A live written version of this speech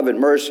and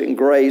mercy and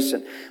grace.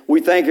 And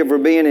we thank you for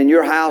being in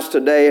your house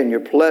today and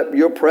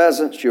your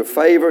presence, your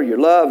favor, your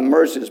love and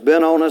mercy has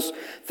been on us.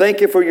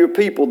 Thank you for your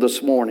people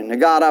this morning. And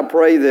God, I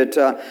pray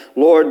that,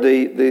 Lord,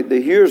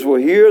 the hearers will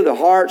hear, the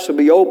hearts will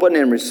be open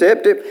and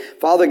receptive.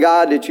 Father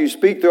God, that you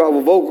speak through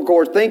our vocal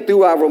cords, think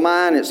through our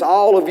mind. It's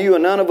all of you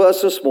and none of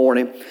us this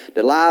morning.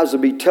 The lives will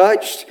be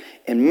touched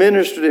and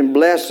ministered and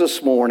blessed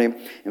this morning.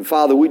 And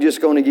Father, we're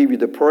just going to give you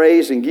the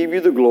praise and give you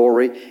the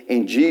glory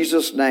in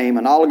Jesus' name.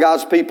 And all of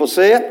God's people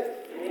say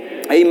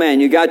it. Amen.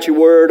 You got your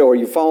word or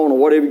your phone or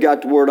whatever you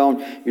got the word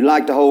on. You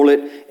like to hold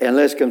it. And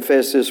let's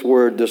confess this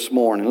word this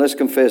morning. Let's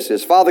confess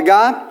this. Father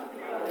God,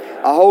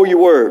 I hold your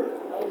word.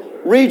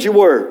 Read your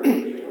word.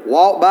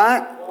 Walk by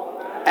it.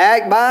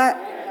 Act by it.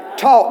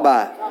 Talk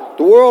by it.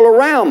 The world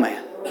around me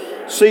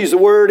sees the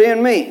word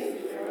in me.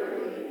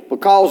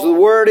 Because of the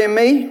word in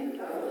me,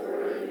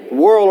 the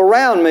world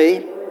around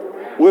me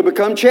will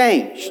become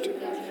changed.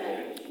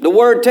 The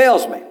word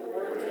tells me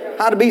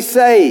how to be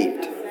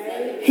saved,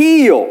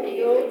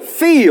 healed,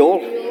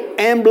 filled,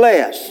 and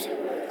blessed.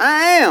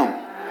 I am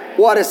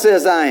what it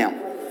says I am.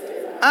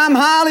 I'm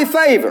highly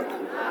favored.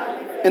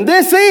 And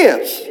this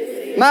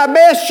is my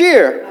best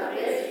year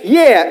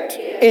yet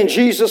in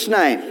Jesus'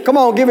 name. Come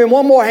on, give him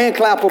one more hand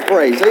clap of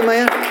praise.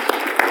 Amen.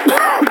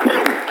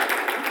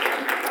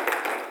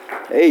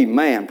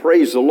 Amen.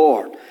 Praise the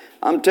Lord.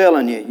 I'm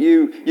telling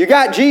you, you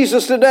got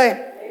Jesus today?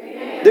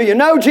 Amen. Do you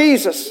know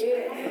Jesus?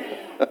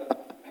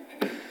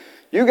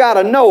 You got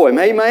to know him.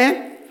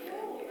 Amen.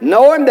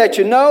 Know him that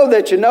you know,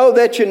 that you know,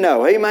 that you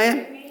know.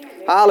 Amen.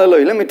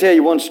 Hallelujah. Let me tell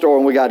you one story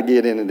and we got to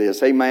get into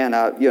this. Amen.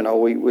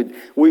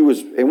 We was,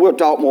 and we'll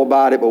talk more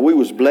about it, but we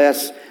was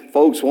blessed.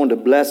 Folks wanted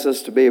to bless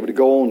us to be able to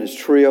go on this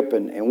trip,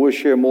 and we'll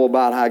share more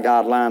about how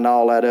God lined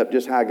all that up,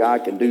 just how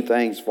God can do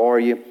things for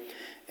you.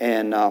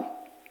 And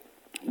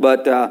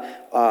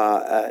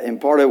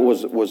part of it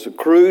was a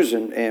cruise,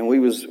 and it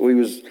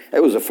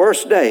was the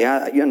first day,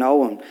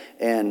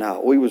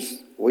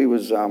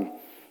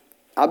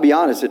 I'll be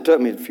honest, it took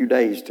me a few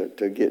days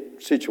to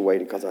get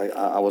situated because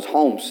I was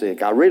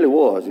homesick. I really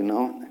was,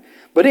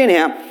 But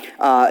anyhow,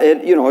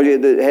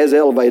 it has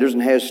elevators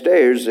and has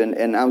stairs,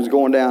 and I was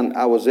going down,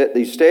 I was at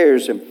these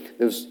stairs, and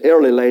this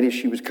elderly lady,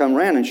 she was coming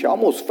around, and she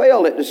almost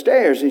fell at the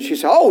stairs, and she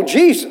said, "Oh,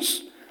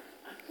 Jesus."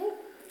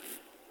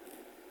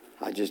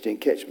 I just didn't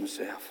catch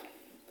myself.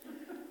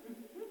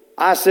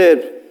 I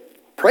said,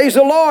 "Praise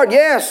the Lord,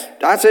 yes."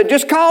 I said,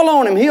 "Just call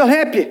on him, he'll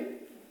help you."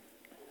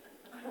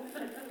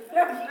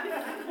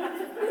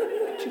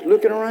 She's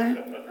looking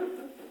around.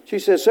 She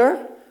said,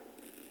 "Sir?"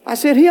 I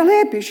said, "He'll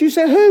help you." She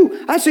said, "Who?"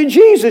 I said,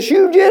 "Jesus.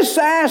 You just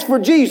asked for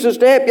Jesus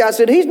to help you." I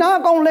said, "He's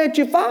not going to let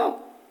you fall."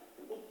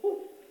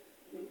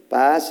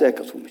 5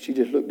 seconds. She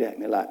just looked at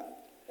me like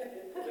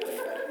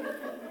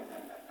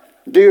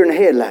deer in the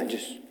headlight.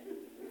 Just.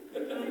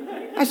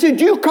 I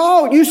said, "You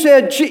called. You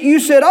said,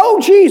 oh,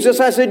 Jesus."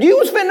 I said, "You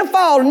was finna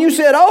fall, and you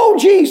said, oh,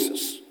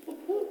 Jesus."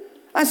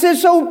 I said,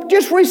 "So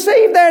just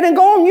receive that and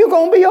go on. You're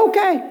going to be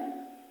okay."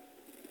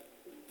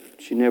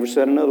 She never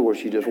said another word.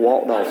 She just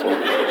walked off.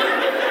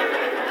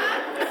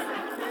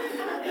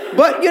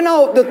 But,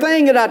 the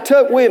thing that I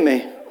took with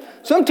me,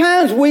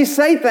 sometimes we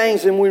say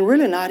things and we're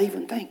really not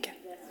even thinking.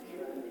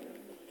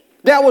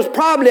 That was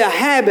probably a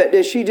habit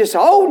that she just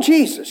said, "Oh,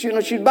 Jesus." She's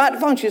about to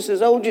function. She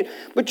says, "Oh, Jesus."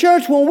 But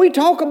church, when we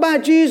talk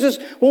about Jesus,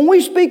 when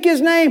we speak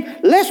his name,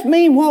 let's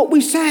mean what we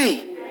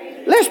say.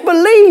 Let's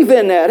believe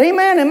in that.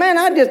 Amen. And man,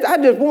 I just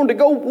wanted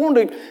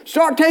to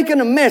start taking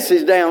the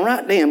message down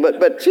right then.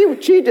 But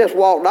she just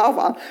walked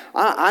off.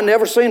 I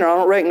never seen her. I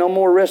don't reckon no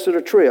more the rest of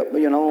the trip,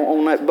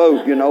 on that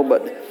boat,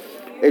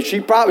 But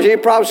she probably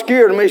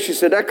scared of me. She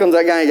said, "There comes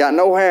that guy, ain't got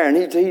no hair, and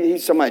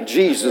he's talking about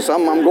Jesus.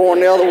 I'm going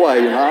the other way,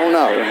 I don't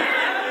know."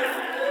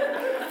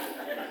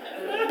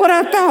 But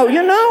I thought,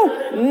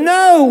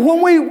 no,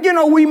 when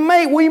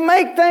we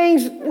make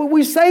things,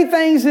 we say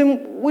things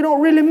and we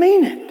don't really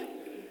mean it.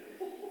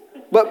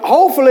 But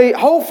hopefully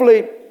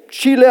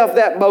she left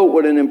that boat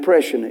with an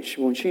impression that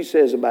when she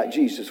says about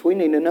Jesus, we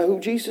need to know who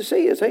Jesus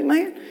is.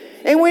 Amen.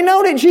 And we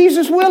know that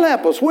Jesus will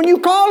help us. When you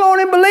call on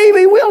him, believe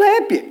he will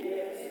help you.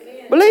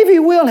 Believe he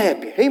will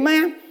help you.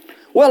 Amen.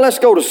 Well, let's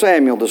go to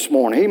Samuel this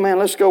morning. Amen.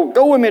 Let's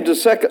go with me to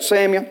 2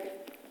 Samuel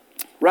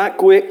right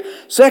quick.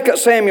 2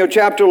 Samuel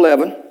chapter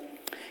 11.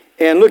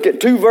 And look at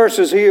 2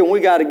 verses here, and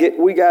we got to get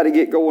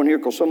going here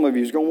because some of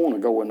you is going to want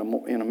to go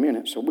in a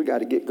minute, so we got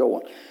to get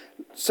going.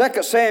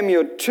 2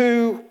 Samuel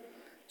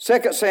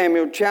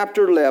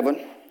chapter 11,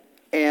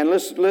 and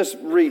let's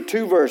read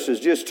 2 verses,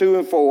 just 2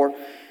 and 4,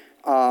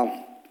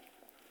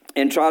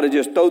 and try to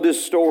just throw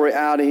this story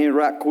out of here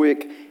right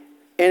quick.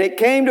 "And it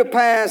came to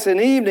pass in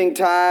evening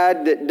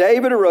tide that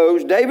David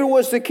arose." David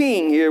was the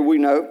king here, we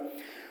know.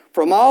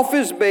 "From off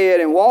his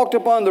bed and walked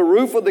upon the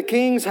roof of the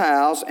king's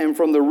house. And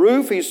from the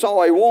roof he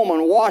saw a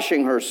woman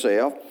washing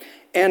herself.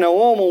 And the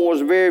woman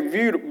was very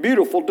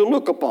beautiful to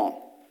look upon."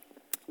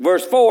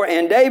 Verse 4,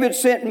 "And David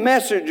sent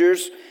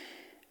messengers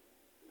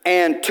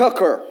and took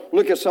her."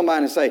 Look at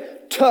somebody and say,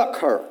 "Took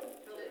her."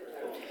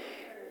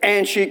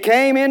 And she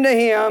came into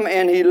him,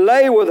 and he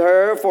lay with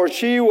her, for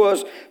she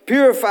was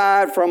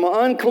purified from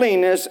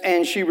uncleanness,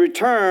 and she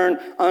returned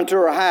unto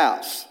her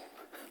house.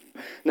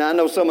 Now, I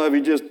know some of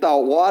you just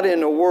thought, what in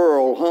the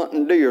world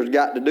hunting deer's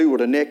got to do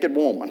with a naked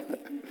woman?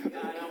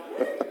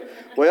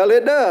 Well,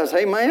 it does.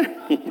 Amen.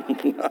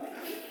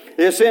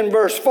 It's in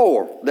verse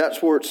 4.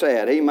 That's where it's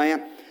at.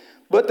 Amen.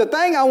 But the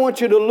thing I want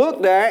you to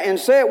look there and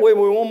say it with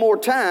me one more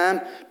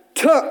time,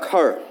 took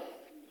her.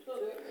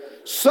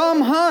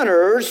 Some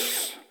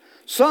hunters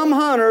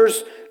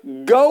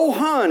go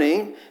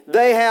hunting.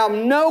 They have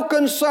no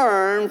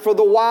concern for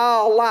the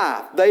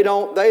wildlife. They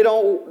don't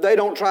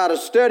try to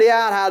study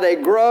out how they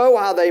grow,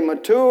 how they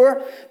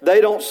mature. They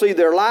don't see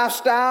their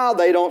lifestyle.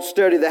 They don't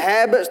study the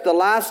habits, the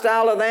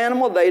lifestyle of the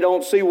animal. They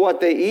don't see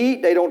what they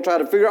eat. They don't try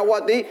to figure out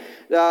what they eat.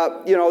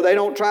 They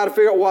don't try to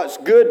figure out what's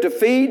good to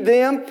feed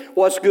them,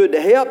 what's good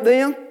to help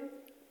them,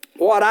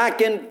 what I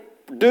can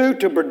do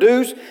to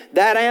produce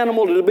that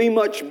animal to be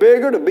much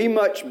bigger, to be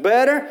much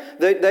better.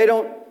 They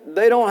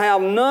don't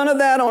have none of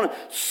that on it.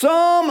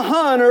 Some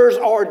hunters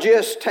are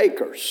just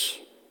takers.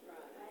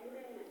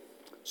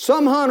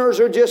 Some hunters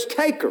are just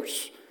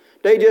takers.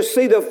 They just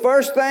see the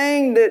first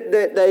thing that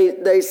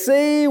they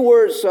see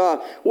where it's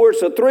a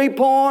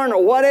 3-point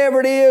or whatever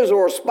it is,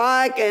 or a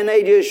spike, and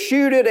they just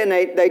shoot it and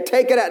they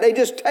take it out. They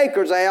just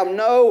takers. They have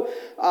no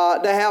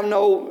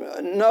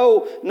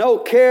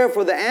care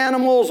for the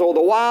animals or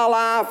the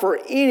wildlife or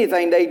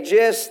anything. They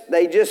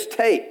just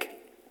take.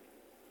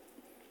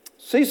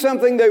 See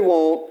something they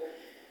want,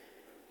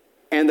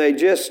 and they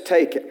just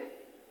take it.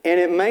 And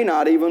it may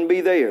not even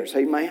be theirs.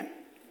 Amen.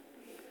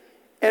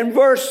 In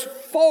verse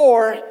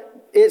 4,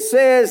 it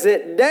says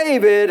that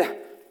David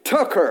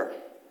took her.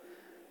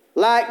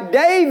 Like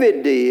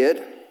David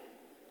did,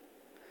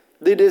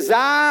 the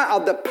desire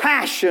of the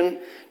passion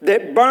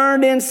that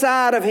burned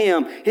inside of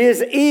him,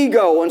 his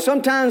ego. And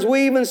sometimes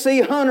we even see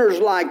hunters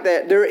like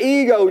that. Their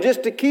ego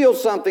just to kill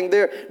something,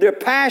 their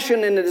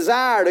passion and the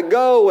desire to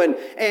go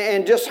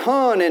and just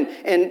hunt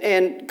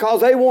and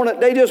because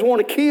they just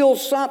want to kill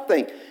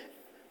something,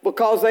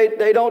 because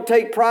they don't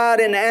take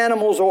pride in the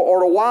animals or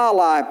the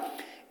wildlife.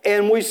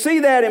 And we see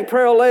that in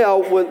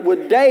parallel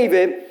with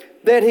David,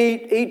 that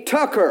he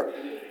took her.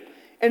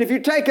 And if you're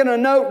taking a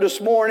note this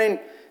morning,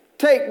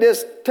 take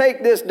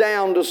this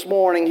down this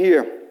morning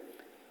here.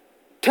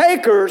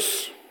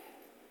 Takers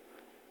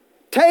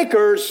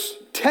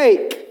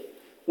take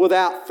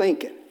without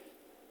thinking.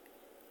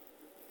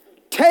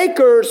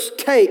 Takers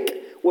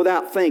take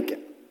without thinking.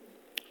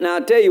 Now, I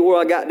tell you where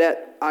I got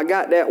that. I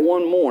got that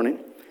one morning.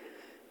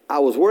 I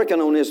was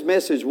working on this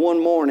message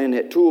one morning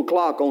at 2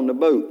 o'clock on the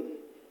boat.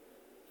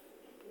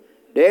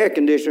 The air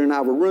conditioner in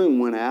our room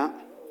went out.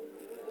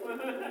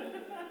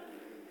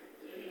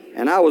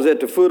 And I was at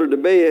the foot of the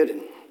bed.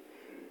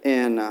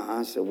 And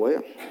I said,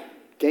 well,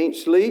 can't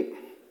sleep.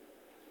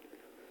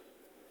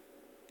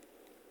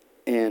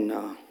 And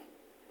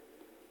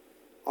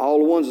all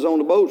the ones that's on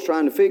the boat's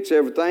trying to fix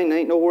everything. There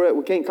ain't nowhere else.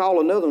 We can't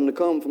call another one to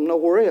come from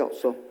nowhere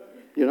else. So,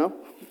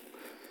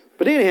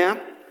 But anyhow,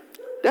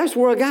 that's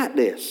where I got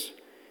this.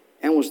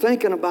 And was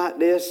thinking about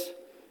this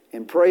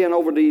and praying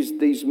over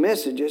these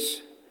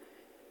messages.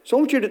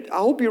 So I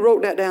hope you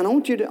wrote that down. I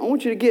want you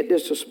to get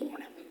this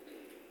morning.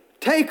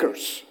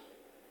 Takers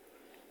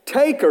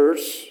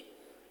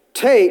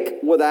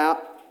take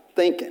without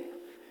thinking.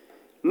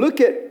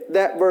 Look at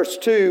that verse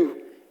 2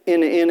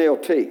 in the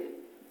NLT.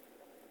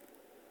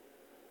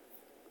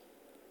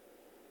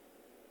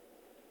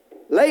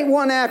 Late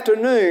one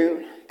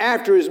afternoon,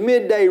 after his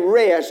midday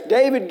rest,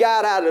 David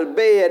got out of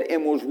bed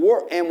and was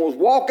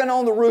walking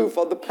on the roof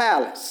of the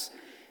palace.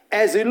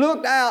 As he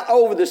looked out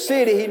over the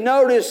city, he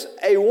noticed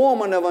a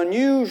woman of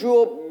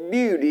unusual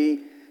beauty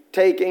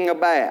taking a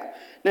bath.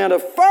 Now, the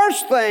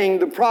first thing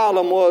the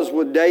problem was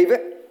with David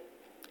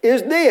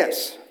is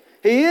this.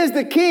 He is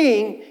the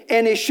king,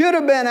 and he should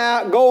have been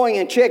out going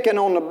and checking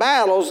on the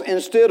battles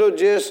instead of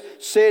just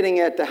sitting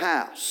at the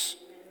house.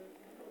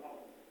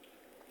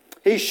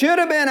 He should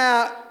have been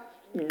out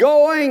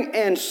going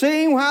and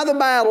seeing how the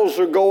battles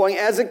are going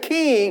as a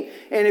king.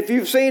 And if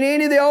you've seen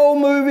any of the old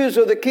movies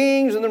of the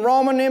kings and the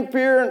Roman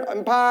Empire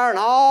and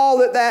all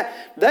that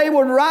they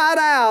would ride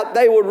out.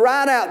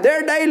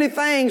 Their daily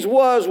things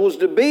was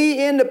to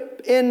be in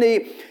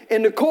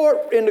the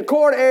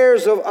court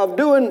areas of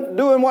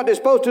doing what they're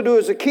supposed to do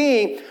as a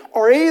king,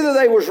 or either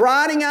they was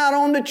riding out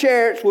on the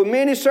chariots with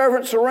many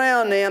servants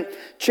around them,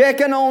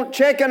 checking on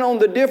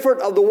the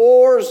different of the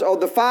wars or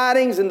the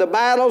fightings and the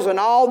battles and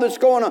all that's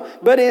going on.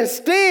 But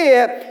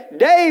instead,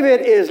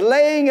 David is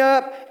laying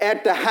up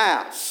at the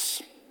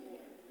house.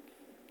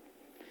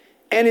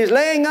 And he's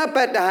laying up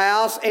at the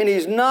house and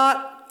he's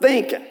not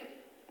thinking.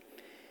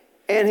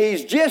 And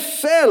he's just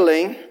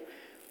settling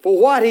for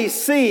what he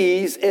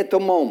sees at the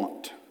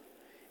moment.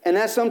 And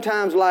that's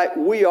sometimes like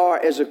we are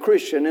as a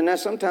Christian, and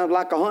that's sometimes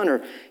like a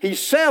hunter. He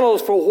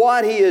settles for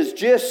what he is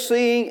just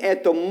seeing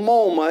at the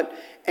moment,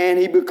 and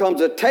he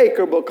becomes a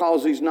taker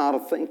because he's not a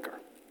thinker.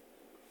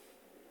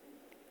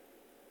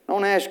 I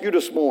want to ask you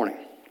this morning,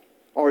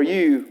 are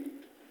you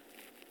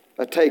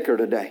a taker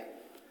today?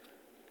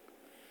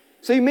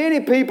 See, many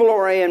people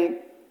are in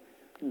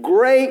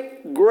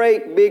great,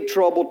 great big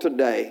trouble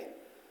today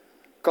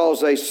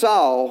because they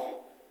saw,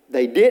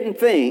 they didn't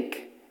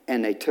think,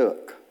 and they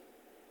took.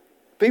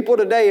 People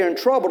today are in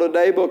trouble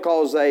today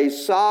because they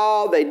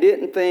saw, they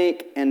didn't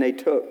think, and they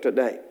took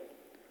today.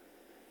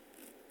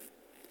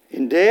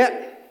 In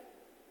debt,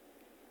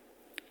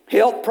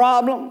 health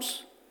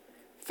problems,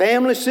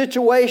 family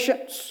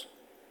situations,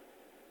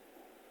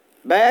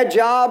 bad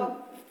job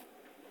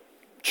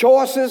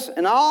choices,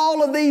 and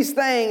all of these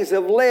things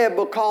have led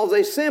because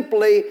they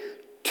simply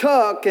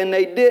took and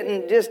they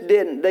just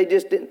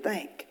didn't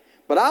think.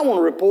 But I want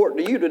to report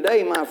to you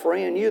today, my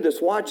friend, you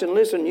that's watching,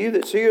 listen, you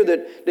that's here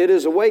that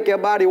is awake,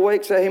 everybody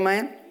awake, say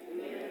amen.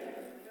 Amen.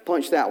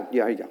 Punch that one.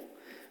 Yeah, there you go.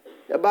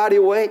 Everybody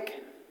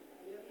awake?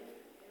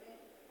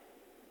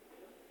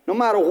 No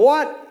matter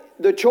what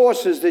the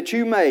choices that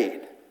you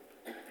made,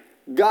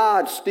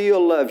 God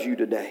still loves you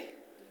today.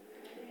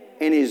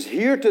 And is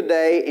here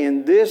today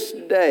in this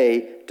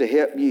day to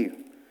help you.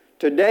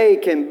 Today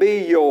can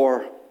be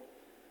your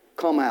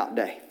come out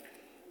day.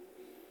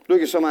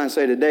 Look at somebody and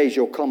say, today's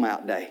your come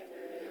out day.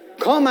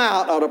 Come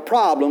out of the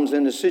problems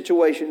and the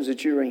situations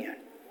that you're in.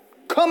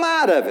 Come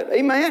out of it.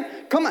 Amen.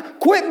 Come on.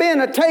 Quit being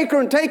a taker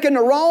and taking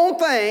the wrong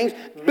things.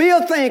 Be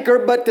a thinker.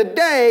 But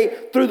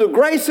today, through the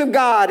grace of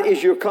God,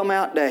 is your come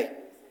out day.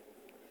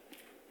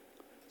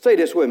 Say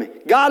this with me.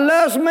 God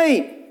loves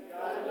me.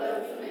 God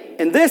loves me.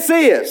 And this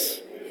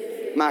is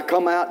my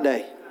come out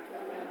day.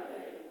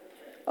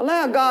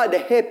 Allow God to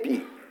help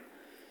you.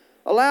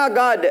 Allow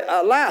God to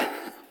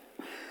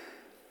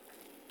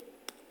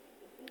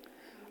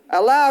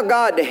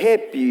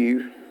help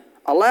you.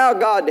 Allow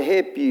God to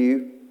help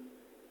you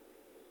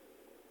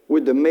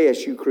with the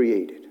mess you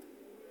created.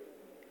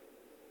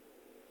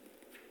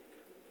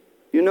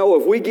 You know,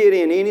 if we get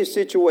in any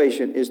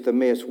situation, it's the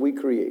mess we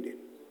created.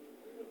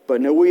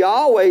 But now we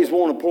always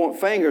want to point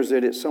fingers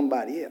at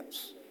somebody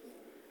else.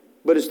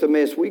 But it's the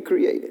mess we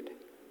created.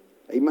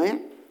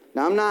 Amen.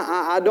 Now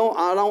I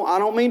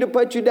don't mean to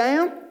put you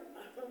down.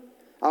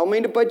 I don't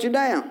mean to put you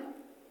down.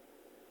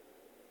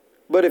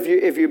 But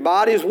if your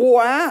body's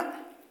wore out,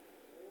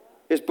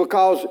 it's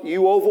because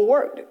you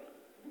overworked it.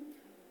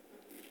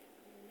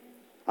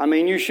 I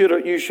mean, you should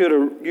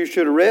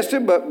have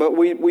rested, but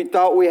we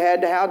thought we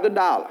had to have the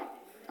dollar.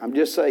 I'm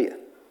just saying.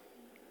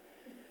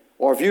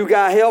 Or if you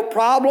got health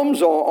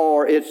problems,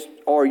 or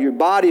your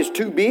body's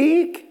too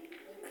big.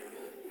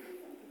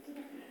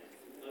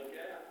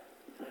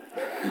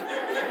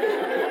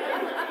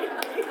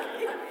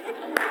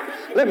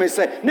 Let me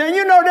say, now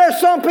you know there's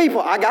some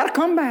people, I got to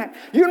come back.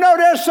 You know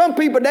there's some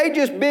people, they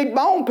just big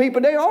bone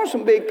people. They are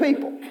some big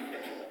people.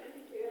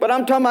 But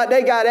I'm talking about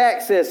they got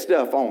access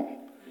stuff on.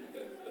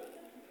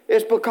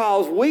 It's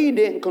because we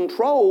didn't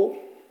control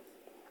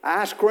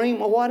ice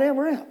cream or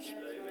whatever else.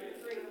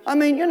 I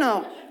mean, you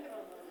know.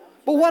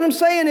 But what I'm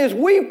saying is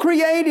we've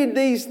created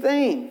these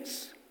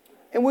things.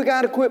 And we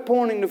got to quit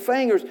pointing the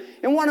fingers.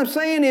 And what I'm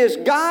saying is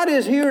God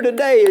is here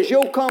today as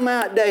your come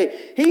out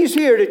day. He's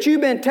here that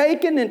you've been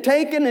taking and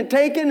taking and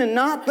taking and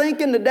not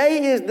thinking.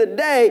 Today is the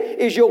day,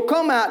 is your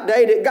come out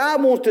day that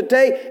God wants to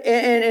take.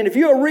 And if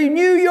you'll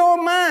renew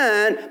your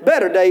mind,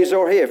 better days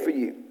are here for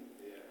you.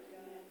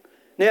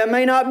 Now it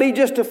may not be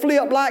just a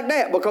flip like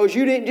that because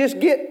you didn't just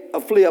get a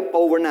flip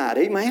overnight.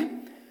 Amen.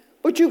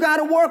 But you got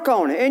to work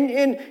on it.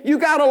 And you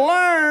got to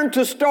learn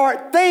to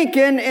start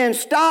thinking and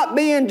stop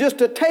being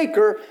just a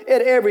taker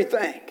at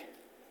everything.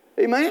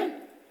 Amen?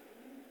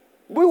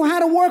 We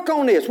have to work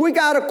on this. We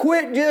got to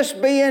quit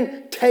just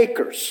being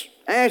takers.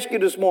 I ask you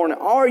this morning,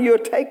 are you a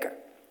taker?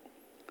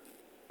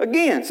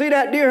 Again, see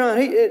that deer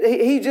hunter,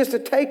 he's just a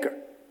taker.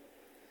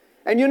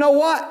 And you know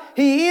what?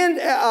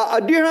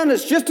 A deer hunter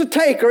is just a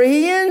taker.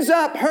 He ends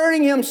up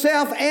hurting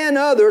himself and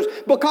others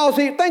because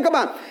think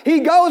about it.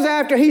 He goes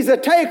after, he's a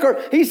taker.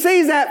 He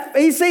sees that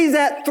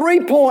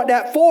 3-point,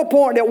 that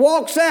 4-point that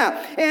walks out.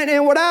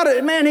 And without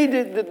it, man,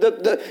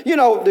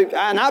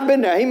 and I've been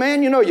there. Hey,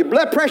 man, you know, your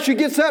blood pressure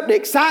gets up, the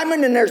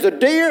excitement, and there's a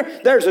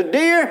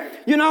deer,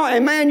 you know,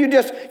 and man, you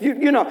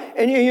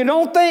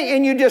don't think,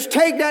 and you just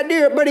take that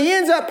deer. But he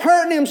ends up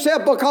hurting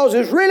himself because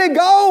his really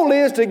goal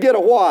is to get a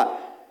what?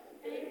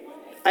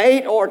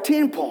 8 or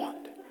 10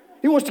 point.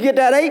 He wants to get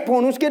that 8 point.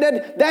 He wants to get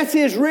that. That's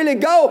his really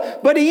goal.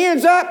 But he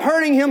ends up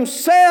hurting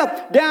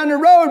himself down the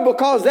road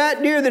because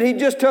that deer that he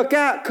just took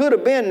out could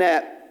have been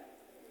that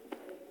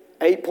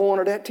 8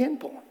 point or that 10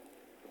 point.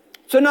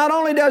 So not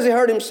only does he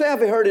hurt himself,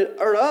 he hurt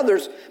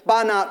others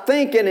by not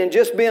thinking and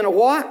just being a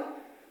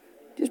what?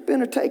 Just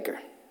being a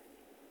taker.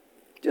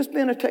 Just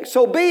being a taker.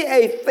 So be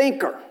a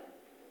thinker.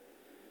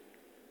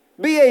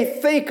 Be a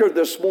thinker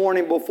this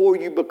morning before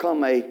you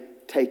become a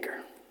taker.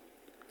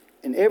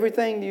 In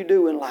everything you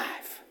do in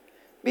life,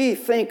 be a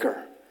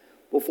thinker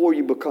before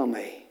you become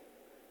a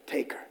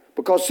taker.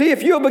 Because see,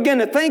 if you'll begin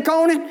to think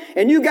on it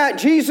and you got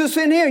Jesus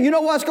in here, you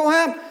know what's going to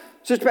happen?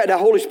 Sister Pat, that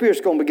Holy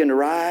Spirit's going to begin to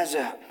rise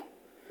up.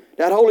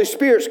 That Holy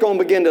Spirit's going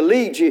to begin to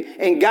lead you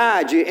and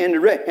guide you.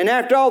 And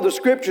after all, the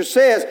Scripture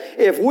says,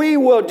 if we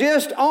will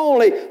just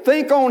only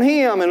think on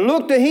Him and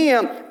look to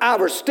Him,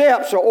 our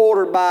steps are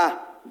ordered by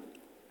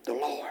the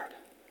Lord.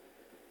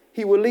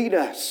 He will lead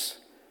us.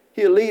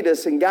 He'll lead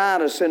us and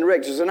guide us and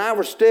direct us. And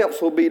our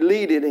steps will be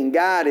leaded and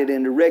guided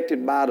and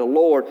directed by the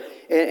Lord.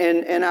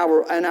 And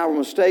our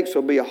mistakes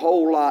will be a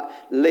whole lot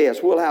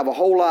less. We'll have a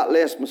whole lot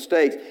less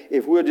mistakes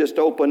if we'll just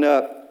open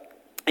up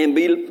and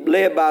be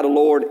led by the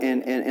Lord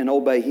and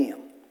obey Him.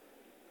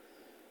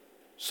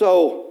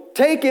 So,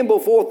 taking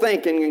before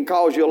thinking can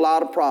cause you a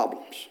lot of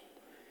problems.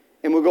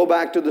 And we'll go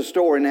back to the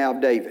story now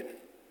of David.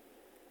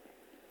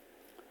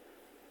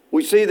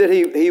 We see that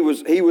he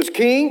was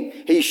king.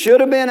 He should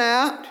have been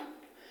out.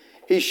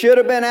 He should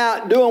have been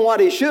out doing what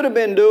he should have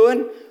been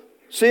doing,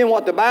 seeing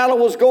what the battle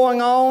was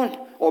going on,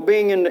 or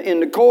being in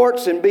the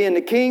courts and being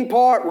the king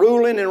part,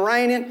 ruling and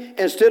reigning,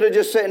 instead of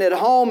just sitting at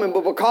home. And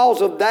but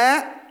because of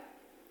that,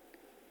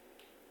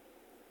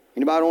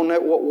 anybody don't know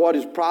what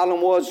his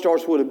problem was?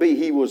 Starts with a B.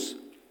 He was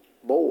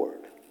bored.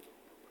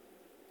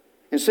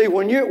 And see,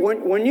 when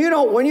you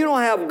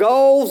don't have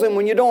goals and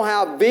when you don't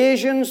have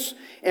visions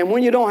and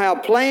when you don't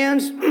have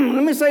plans,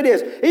 let me say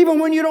this, even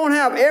when you don't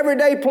have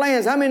everyday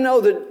plans, how many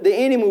know that the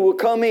enemy will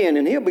come in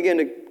and he'll begin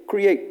to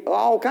create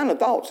all kind of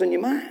thoughts in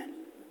your mind?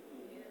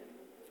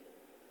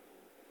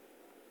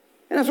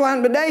 And that's what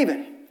happened to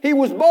David. He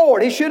was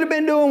bored. He should have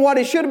been doing what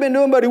he should have been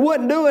doing, but he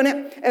wasn't doing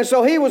it. And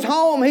so he was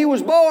home, he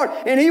was bored,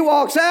 and he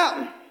walks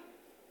out.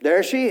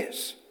 There she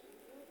is.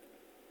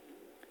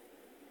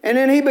 And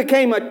then he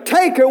became a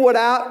taker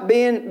without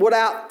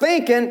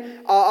thinking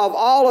of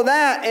all of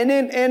that. And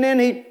then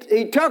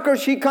he took her.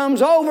 She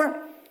comes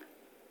over.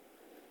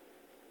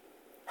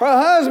 Her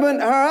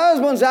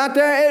husband's out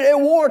there at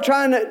war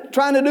trying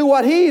to do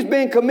what he's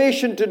been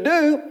commissioned to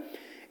do.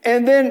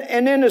 And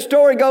then the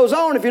story goes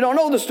on. If you don't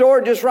know the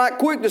story, just right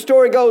quick, the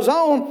story goes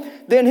on.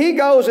 Then he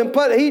goes and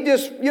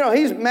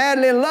he's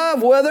madly in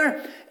love with her,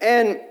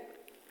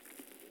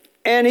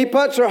 and he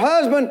puts her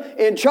husband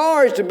in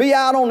charge to be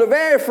out on the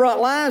very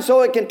front line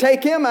so it can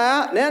take him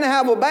out, and then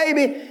have a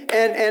baby,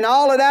 and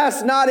all of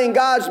that's not in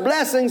God's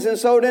blessings, and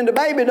so then the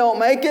baby don't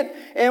make it.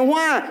 And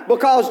why?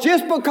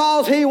 Just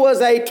because he was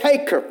a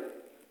taker.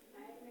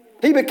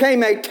 He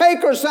became a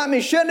taker of something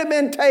he shouldn't have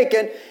been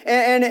taken,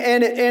 and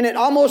it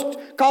almost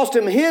cost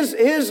him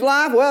his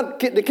life, well,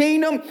 the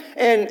kingdom,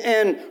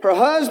 and her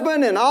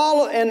husband, and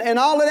all of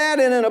that,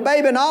 and then a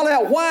baby, and all of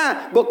that.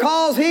 Why?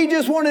 Because he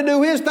just wanted to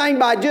do his thing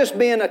by just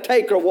being a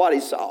taker of what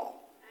he saw.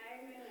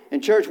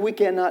 And church, we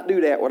cannot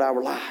do that with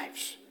our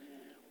lives.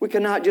 We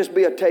cannot just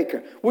be a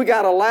taker. We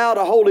got to allow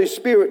the Holy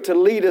Spirit to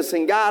lead us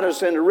and guide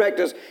us and direct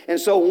us. And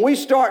so when we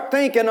start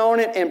thinking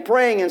on it and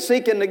praying and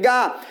seeking to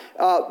God,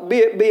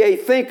 be a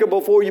thinker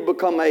before you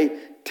become a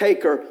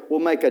taker will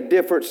make a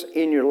difference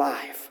in your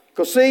life.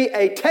 Because see,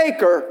 a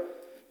taker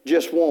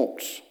just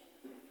wants.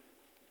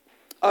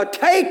 A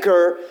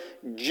taker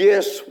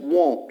just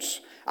wants.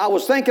 I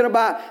was thinking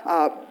about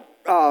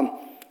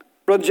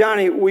Brother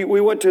Johnny.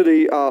 We went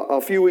to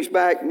a few weeks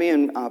back, me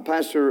and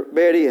Pastor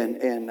Betty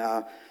and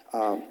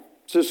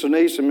Sister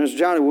Niece and Mr.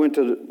 Johnny went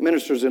to the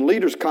Ministers and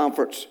Leaders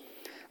Conference.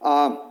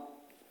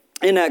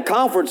 In that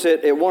conference,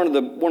 at one of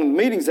the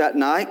meetings that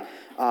night,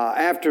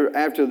 after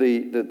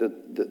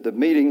the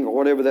meeting or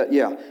whatever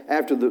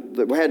after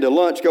we had the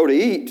lunch, go to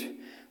eat.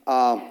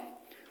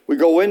 We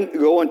go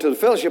into the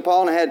fellowship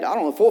hall and had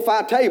 4 or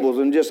 5 tables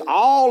and just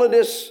all of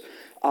this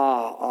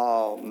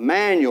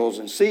manuals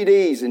and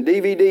CDs and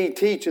DVD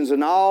teachings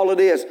and all of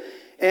this.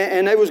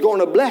 And they was going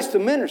to bless the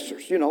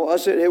ministers. You know,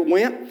 us it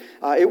went.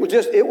 It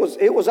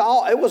was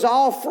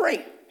all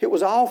free. It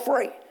was all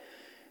free.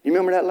 You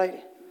remember that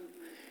lady?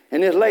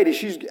 And this lady,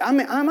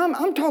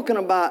 I'm talking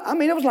about.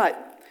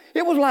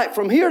 It was like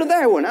from here to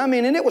there one.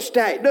 And it was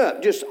stacked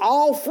up, just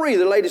all free.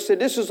 The lady said,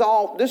 "This is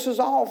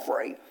all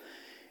free."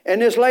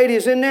 And this lady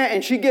is in there,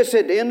 and she gets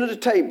at the end of the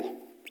table.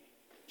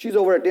 She's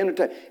over at the end of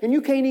the table, and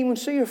you can't even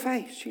see her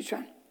face. She's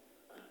trying.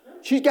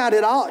 She's got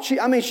it all. She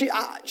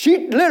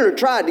literally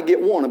tried to get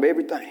one of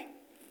everything.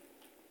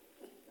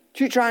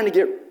 She's trying to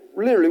get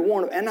literally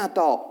one of, and I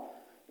thought,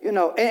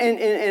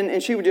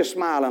 and she was just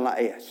smiling like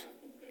this.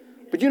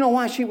 But you know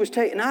why she was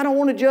taking, I don't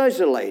want to judge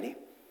the lady,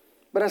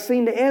 but I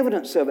seen the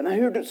evidence of it, and I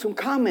heard some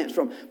comments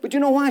from her. But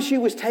you know why she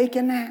was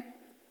taking that?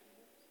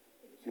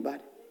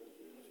 Anybody?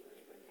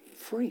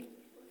 Free.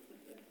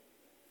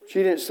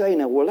 She didn't say,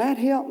 "Now, will that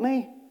help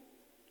me?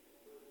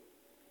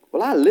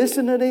 Will I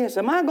listen to this?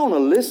 Am I going to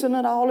listen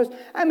to all this?"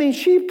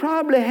 She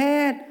probably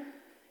had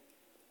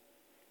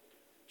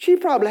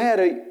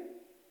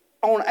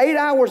on 8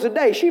 hours a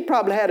day, she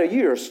probably had a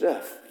year of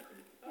stuff.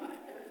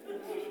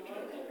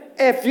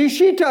 If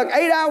she took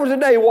 8 hours a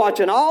day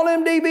watching all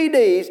them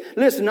DVDs,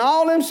 listening to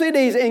all them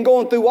CDs, and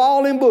going through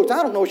all them books,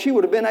 I don't know if she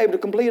would have been able to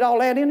complete all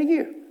that in a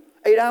year.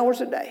 8 hours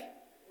a day.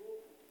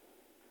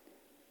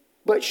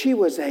 But she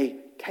was a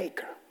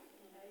taker.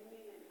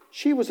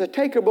 She was a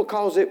taker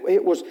because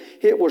it was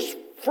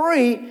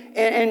free,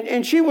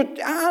 and she would.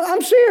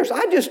 I'm serious.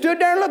 I just stood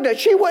there and looked at it.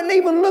 She wasn't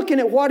even looking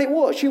at what it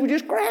was. She was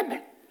just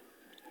grabbing.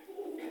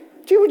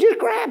 She was just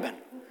grabbing.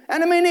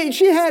 And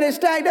she had it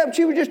stacked up.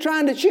 She was just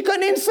she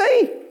couldn't even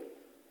see.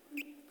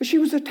 But she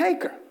was a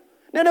taker.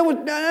 Now,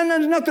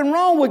 there's nothing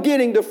wrong with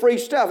getting the free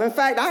stuff. In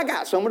fact, I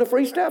got some of the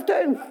free stuff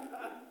too.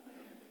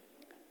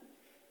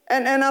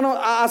 And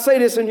I say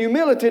this in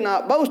humility,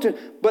 not boasting,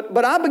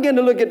 but I begin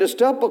to look at the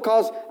stuff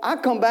because I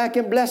come back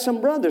and bless some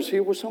brothers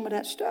here with some of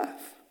that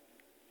stuff.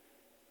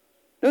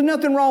 There's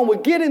nothing wrong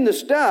with getting the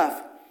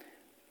stuff,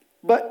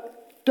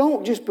 but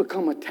don't just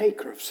become a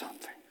taker of something.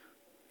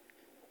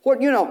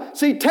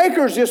 See,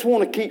 takers just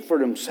want to keep for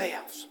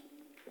themselves.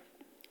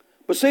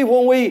 But see,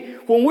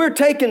 when we're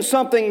taking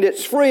something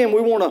that's free and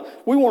we want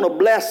to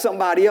bless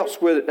somebody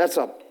else with it, that's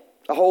a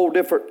whole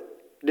different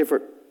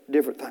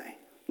thing.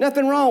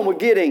 Nothing wrong with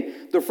getting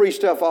the free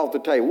stuff off the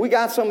table. We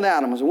got some of the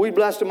items and we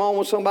blessed them on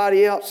with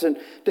somebody else and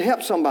to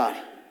help somebody.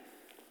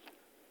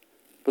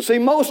 But see,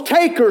 most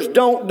takers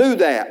don't do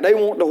that. They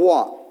want to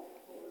what?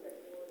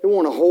 They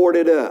want to hoard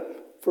it up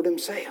for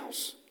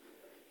themselves.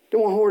 They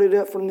want to hoard it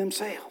up for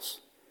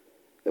themselves.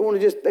 They want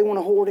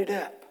to hoard it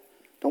up.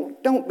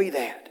 Don't be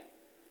that.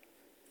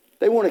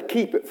 They want to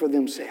keep it for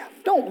themselves.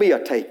 Don't be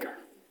a taker.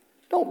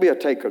 Don't be a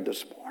taker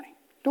this morning.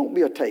 Don't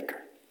be a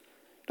taker.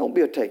 Don't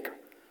be a taker.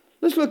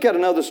 Let's look at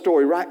another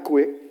story right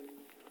quick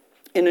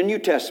in the New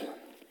Testament.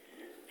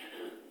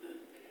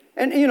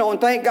 And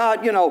and thank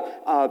God,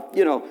 that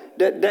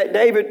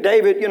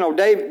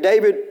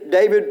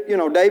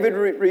David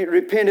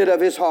repented of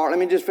his heart. Let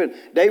me just finish.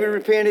 David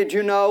repented,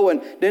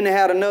 and then they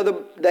had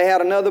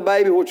another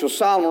baby, which was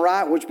Solomon,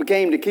 right, which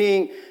became the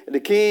king,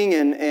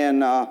 and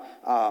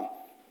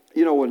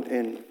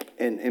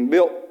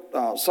built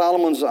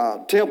Solomon's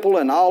temple,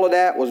 and all of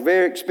that was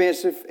very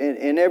expensive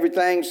and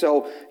everything.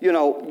 So,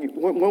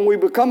 when we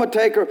become a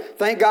taker,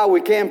 thank God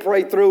we can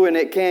pray through and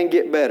it can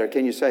get better.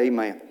 Can you say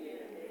amen?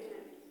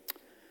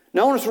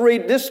 Now, I want us to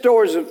read this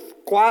story is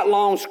quite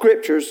long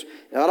scriptures.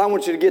 I don't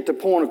want you to get the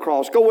point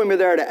across. Go with me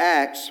there to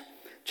Acts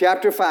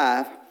chapter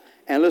 5,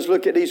 and let's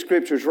look at these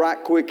scriptures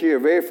right quick here.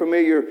 Very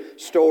familiar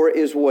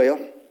story as well.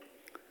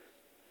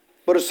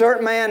 But a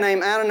certain man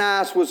named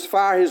Ananias was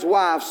for his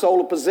wife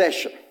sold a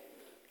possession.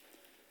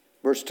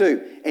 Verse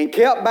 2. And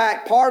kept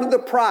back part of the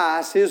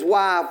price. His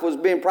wife was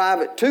being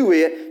private to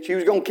it. She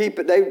was going to keep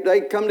it. They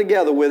come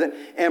together with it.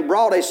 And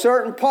brought a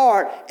certain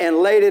part and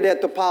laid it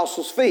at the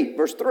apostles' feet.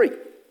 Verse 3.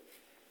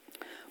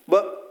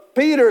 But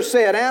Peter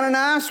said,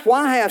 Ananias,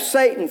 why hath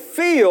Satan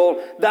filled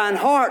thine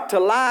heart to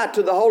lie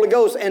to the Holy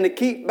Ghost and to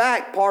keep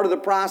back part of the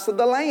price of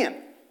the land?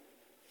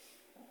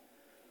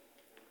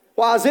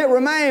 While it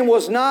remained,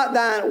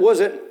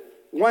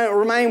 when it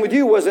remained with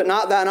you, was it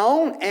not thine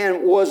own?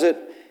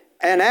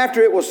 And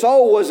after it was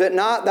sold, was it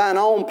not thine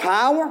own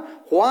power?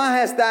 Why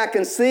hast thou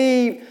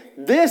conceived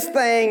this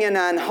thing in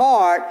thine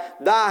heart?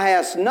 Thou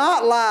hast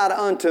not lied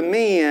unto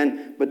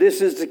men, but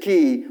this is the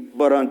key,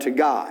 but unto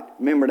God.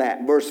 Remember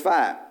that, verse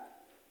 5.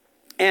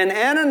 And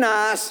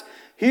Ananias,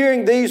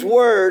 hearing these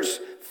words,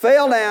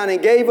 fell down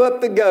and gave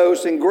up the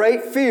ghost in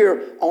great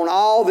fear on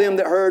all them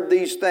that heard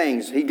these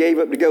things. He gave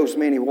up the ghost,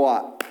 meaning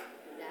what?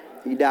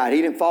 He died.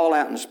 He didn't fall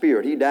out in the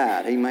spirit. He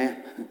died.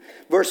 Amen.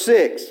 Verse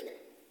 6.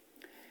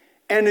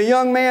 And the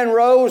young man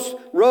arose,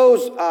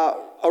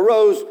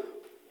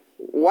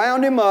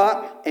 wound him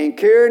up, and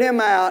carried him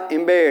out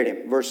and buried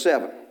him. Verse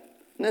 7.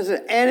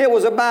 And it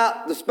was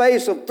about the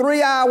space of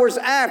 3 hours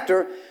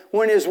after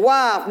when his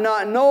wife,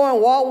 not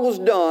knowing what was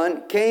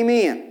done, came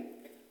in.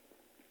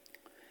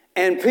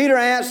 And Peter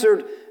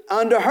answered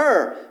unto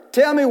her,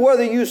 Tell me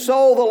whether you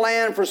sold the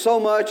land for so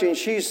much. And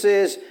she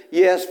says,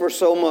 Yes, for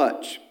so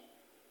much.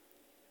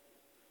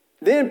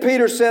 Then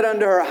Peter said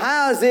unto her,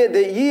 How is it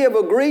that ye have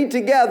agreed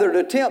together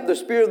to tempt the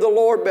Spirit of the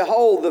Lord?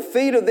 Behold, the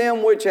feet of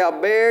them which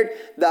have buried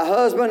thy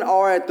husband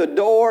are at the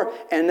door,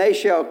 and they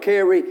shall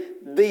carry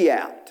thee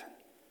out.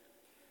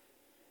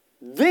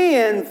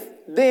 Then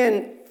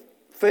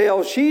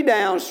fell she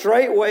down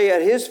straightway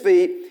at his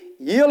feet,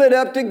 yielded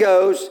up to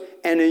ghosts,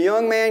 and the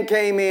young man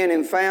came in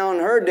and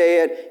found her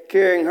dead,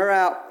 carrying her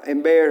out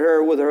and buried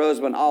her with her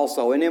husband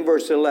also. And in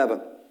verse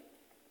 11,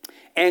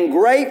 and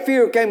great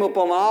fear came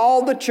upon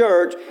all the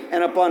church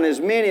and upon as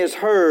many as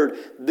heard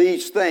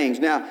these things.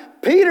 Now,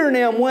 Peter and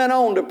them went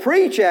on to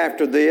preach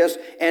after this,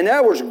 and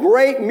there was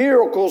great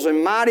miracles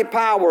and mighty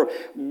power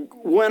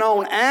went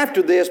on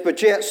after this,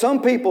 but yet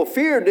some people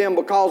feared them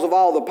because of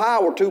all the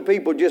power. 2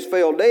 people just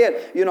fell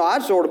dead.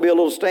 I'd sort of be a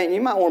little stand.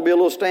 You might want to be a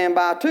little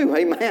standby too,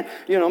 amen.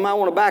 Might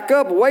want to back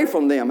up away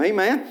from them,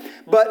 amen.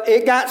 But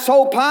it got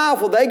so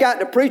powerful, they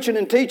got to preaching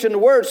and teaching the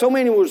word. So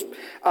many was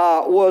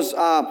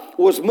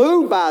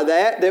moved by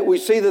that we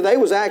see that there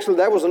was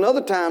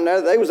another time there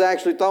they was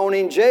actually thrown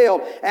in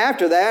jail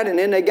after that, and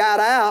then they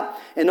got out.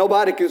 And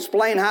nobody could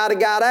explain how they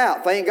got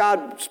out. Thank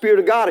God, the Spirit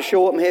of God will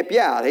show up and help you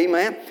out.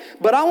 Amen.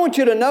 But I want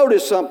you to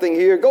notice something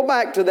here. Go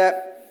back to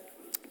that,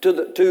 to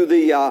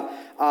the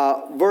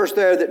verse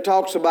there that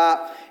talks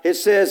about. It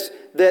says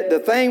that the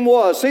thing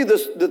was. See,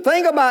 the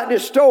thing about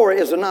this story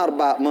is not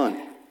about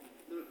money.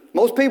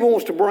 Most people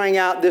wants to bring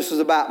out this is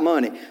about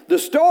money. The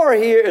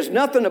story here is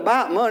nothing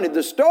about money.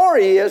 The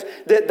story is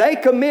that they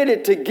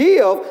committed to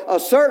give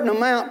a certain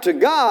amount to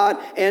God,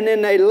 and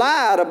then they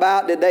lied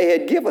about that they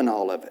had given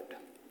all of it.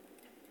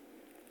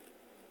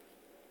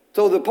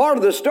 So the part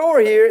of the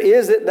story here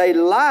is that they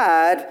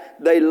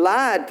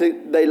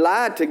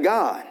lied to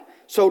God.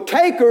 So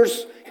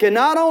takers can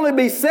not only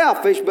be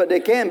selfish, but they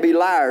can be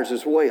liars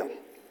as well.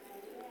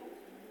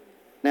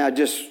 Now,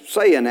 just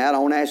saying that, I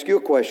want to ask you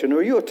a question.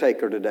 Are you a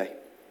taker today?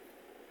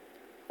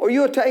 Are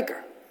you a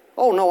taker?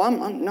 Oh no,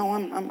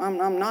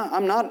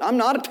 I'm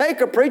not a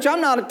taker, preacher.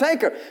 I'm not a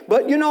taker.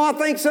 But you know, I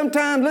think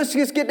sometimes, let's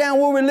just get down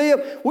where we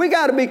live. We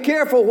got to be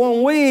careful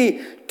when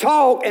we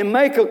talk and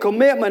make a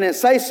commitment and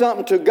say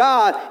something to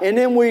God, and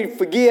then we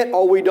forget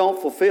or we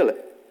don't fulfill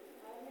it.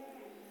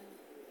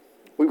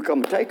 We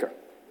become a taker.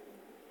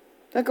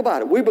 Think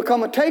about it. We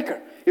become a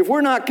taker. If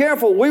we're not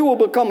careful, we will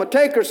become a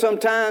taker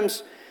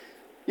sometimes.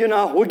 You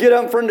know, we get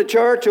up in front of the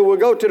church or we'll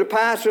go to the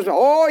pastors.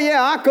 Oh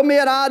yeah, I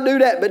commit, I'll do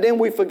that. But then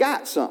we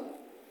forgot something.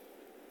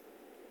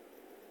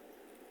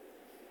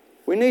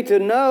 We need to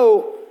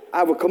know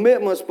our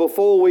commitments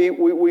before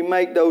we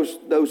make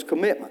those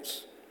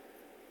commitments.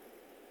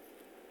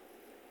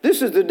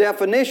 This is the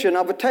definition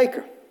of a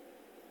taker.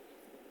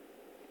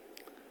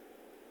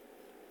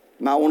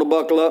 You might want to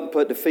buckle up and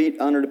put the feet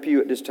under the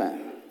pew at this time.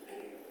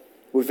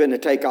 We're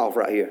finna take off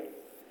right here.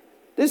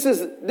 This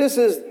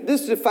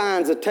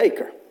defines a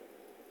taker.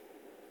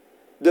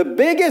 The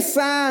biggest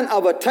sign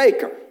of a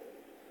taker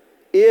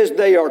is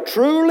they are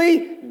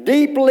truly,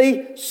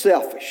 deeply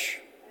selfish.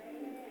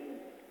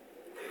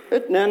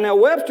 Now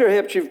Webster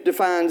helps you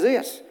define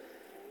this.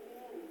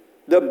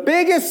 The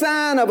biggest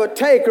sign of a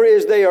taker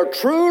is they are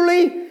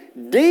truly,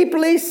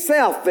 deeply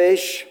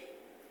selfish,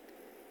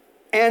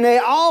 and they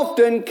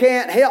often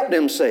can't help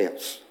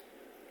themselves.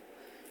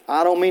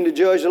 I don't mean to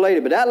judge the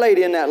lady, but that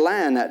lady in that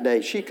line that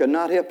day, she could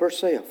not help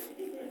herself.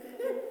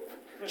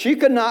 She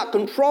could not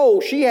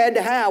control. She had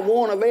to have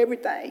one of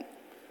everything.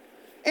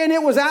 And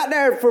it was out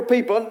there for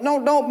people.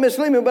 No, don't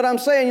mislead me, but I'm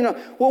saying, you know,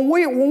 when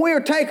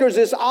we're takers,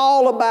 it's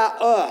all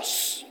about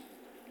us.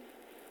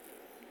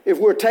 If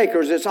we're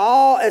takers, it's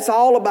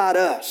all about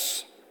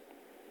us.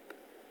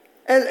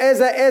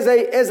 As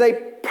a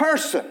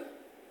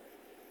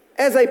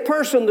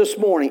person this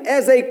morning,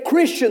 as a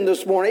Christian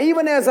this morning,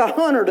 even as a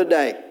hunter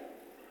today,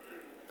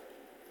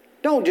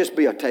 don't just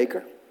be a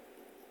taker.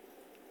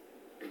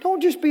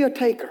 Don't just be a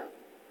taker.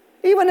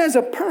 Even as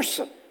a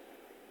person,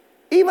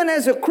 even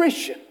as a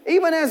Christian,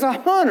 even as a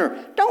hunter,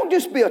 don't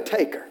just be a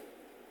taker.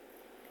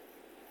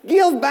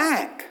 Give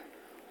back.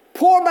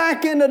 Pour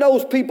back into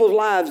those people's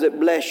lives that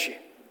bless you.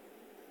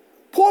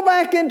 Pour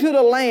back into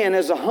the land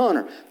as a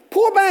hunter.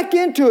 Pour back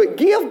into it.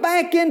 Give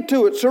back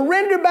into it.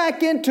 Surrender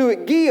back into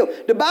it. Give.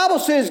 The Bible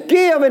says,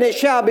 give and it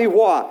shall be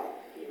what?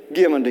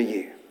 Given to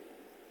you.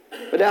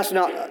 But that's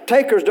not,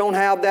 takers don't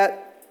have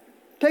that.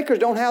 Takers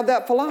don't have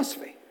that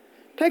philosophy.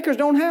 Takers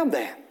don't have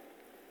that.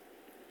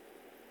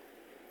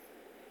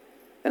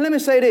 And let me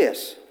say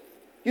this.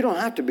 You don't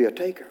have to be a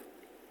taker.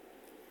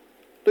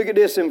 Look at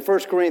this in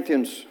 1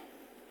 Corinthians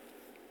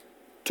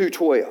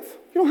 2:12.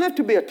 You don't have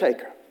to be a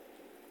taker.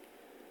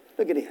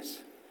 Look at this.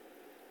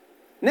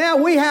 Now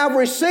we have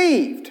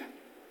received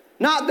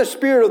not the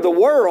spirit of the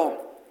world.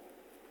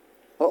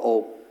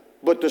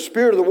 But the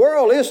spirit of the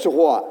world is to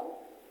what?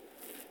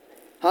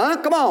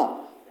 Come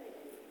on.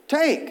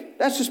 Take.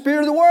 That's the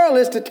spirit of the world,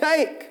 is to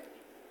take.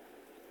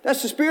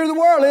 That's the spirit of the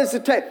world, is to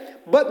take.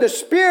 But the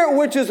Spirit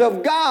which is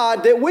of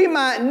God, that we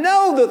might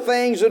know the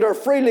things that are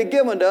freely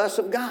given to us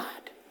of God.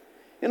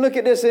 And look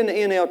at this in the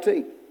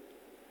NLT.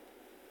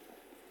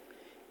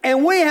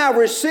 And we have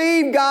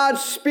received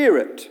God's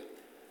Spirit,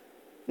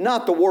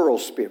 not the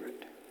world's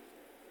spirit.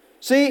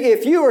 See,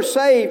 if you are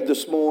saved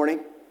this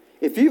morning,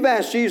 if you've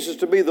asked Jesus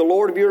to be the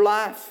Lord of your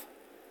life,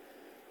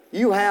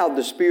 you have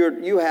the Spirit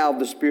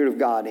of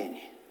God in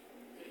you.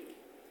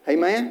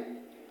 Amen?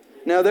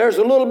 Now there's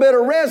a little bit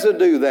of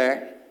residue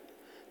there.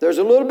 There's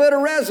a little bit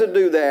of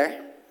residue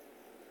there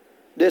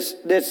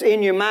that's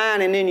in your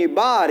mind and in your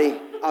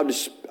body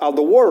of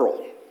the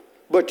world.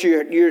 But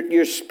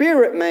your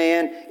spirit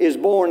man is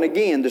born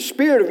again. The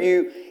spirit of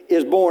you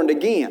is born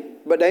again.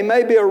 But there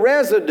may be a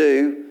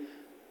residue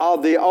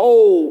of the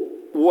old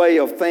way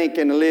of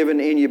thinking and living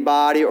in your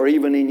body or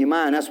even in your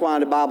mind. That's why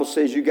the Bible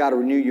says you got to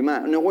renew your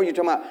mind. Now, what are you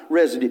talking about,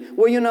 residue?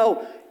 Well, you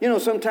know,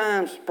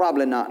 sometimes,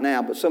 probably not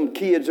now, but some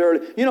kids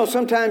early,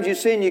 sometimes you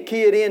send your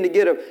kid in to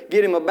get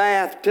him a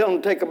bath, tell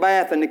him to take a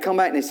bath, and they come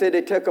back and they say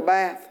they took a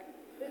bath.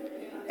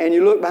 And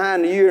you look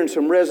behind the ear and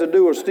some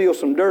residue or still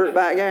some dirt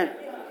back there.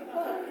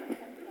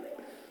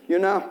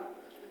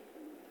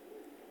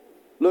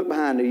 Look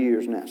behind the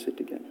ears now. Sit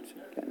together.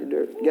 Got any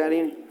dirt? Got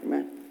any?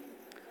 Amen.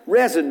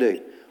 Residue.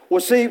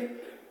 Well, see,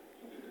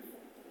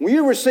 when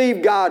you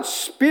receive God's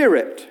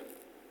Spirit,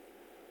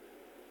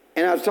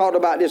 and I've talked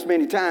about this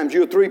many times,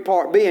 you're a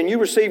three-part being. You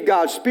receive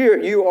God's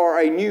Spirit, you are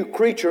a new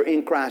creature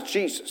in Christ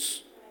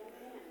Jesus.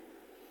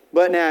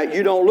 But now,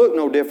 you don't look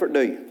no different,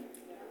 do you?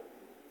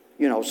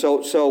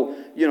 So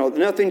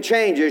nothing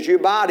changes. Your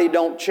body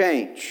don't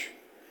change.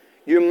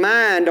 Your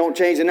mind don't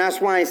change. And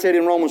that's why he said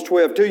in Romans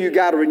 12:2, you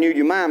got to renew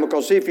your mind.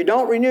 Because see, if you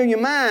don't renew your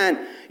mind,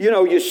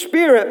 your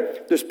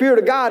spirit, the Spirit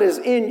of God is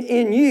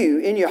in you,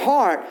 in your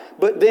heart.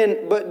 But then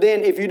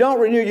if you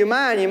don't renew your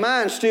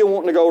mind's still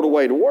wanting to go the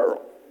way of the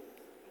world.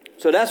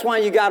 So that's why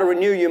you got to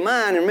renew your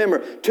mind. And remember,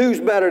 two's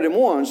better than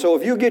one. So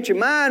if you get your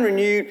mind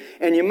renewed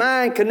and your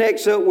mind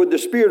connects up with the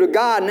Spirit of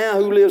God now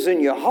who lives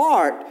in your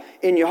heart,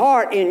 in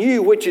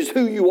you, which is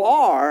who you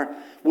are,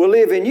 will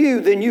live in you,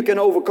 then you can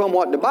overcome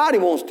what the body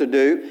wants to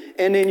do,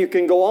 and then you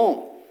can go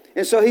on.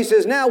 And so he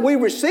says, now we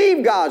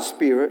receive God's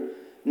Spirit,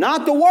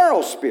 not the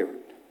world's spirit.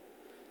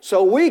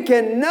 So we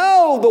can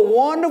know the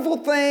wonderful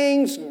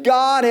things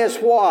God has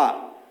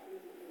what?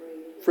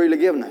 Freely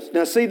given us.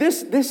 Now see,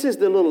 this is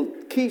the little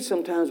key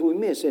sometimes we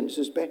miss. And it's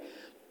just bad.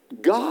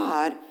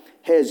 God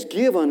has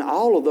given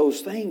all of those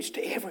things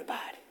to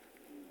everybody.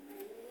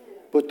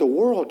 But the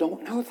world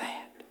don't know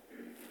that.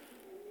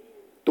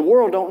 The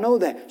world don't know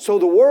that. So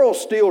the world's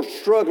still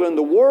struggling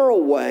the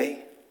world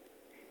way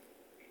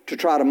to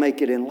try to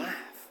make it in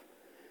life.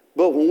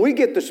 But when we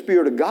get the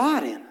Spirit of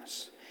God in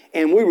us,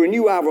 and we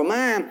renew our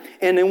mind,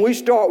 and then we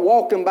start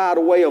walking by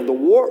the way of the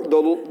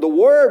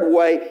Word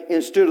way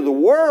instead of the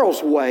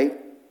world's way,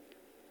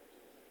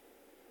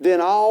 then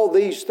all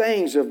these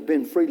things have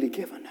been freely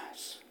given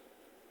us.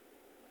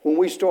 When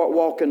we start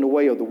walking the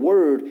way of the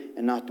Word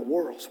and not the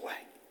world's way.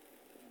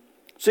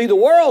 See, the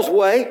world's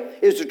way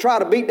is to try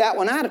to beat that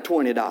one out of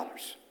 $20.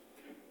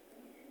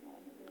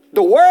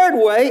 The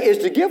Word way is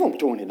to give them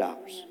 $20.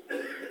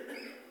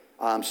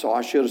 I'm sorry,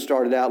 I should have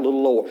started out a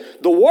little lower.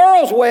 The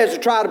world's way is to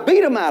try to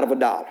beat them out of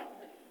 $1.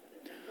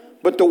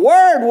 But the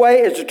Word way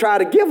is to try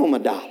to give them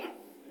 $1.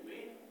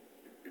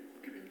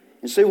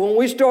 And see, when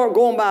we start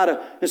going by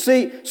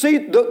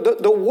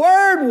the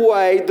Word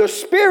way, the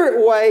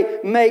Spirit way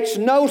makes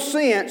no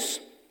sense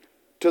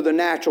to the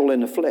natural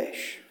and the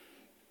flesh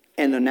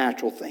and the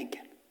natural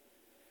thinking.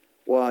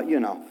 Well, you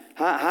know,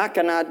 how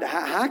can I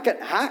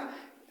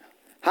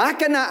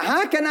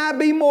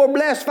be more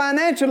blessed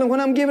financially when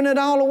I'm giving it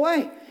all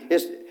away?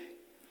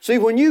 See,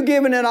 when you're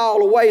giving it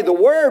all away the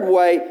Word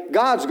way,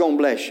 God's going to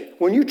bless you.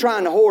 When you're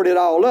trying to hoard it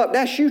all up,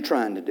 that's you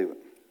trying to do it.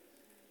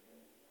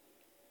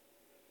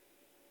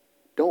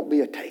 Don't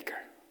be a taker.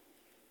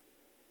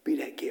 Be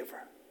that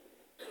giver.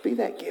 Be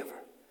that giver.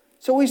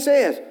 So he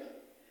says,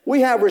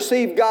 we have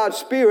received God's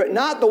Spirit,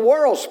 not the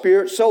world's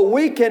spirit, so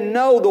we can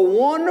know the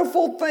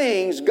wonderful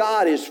things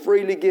God has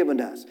freely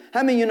given us.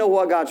 How many of you know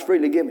what God's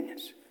freely given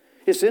us?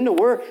 It's in the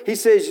Word. He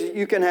says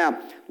you can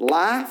have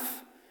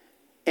life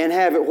and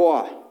have it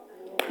what?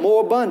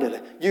 More abundantly.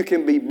 You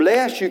can be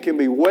blessed, you can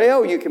be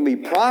well, you can be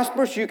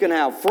prosperous, you can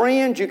have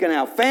friends, you can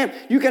have family,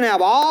 you can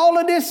have all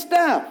of this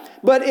stuff.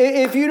 But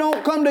if you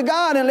don't come to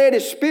God and let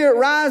His Spirit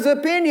rise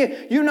up in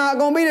you, you're not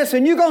going to be this.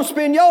 And you're going to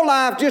spend your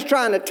life just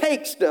trying to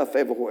take stuff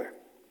everywhere.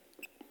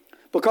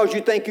 Because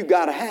you think you've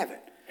got to have it.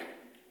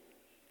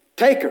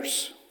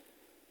 Takers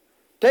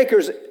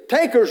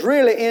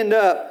really end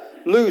up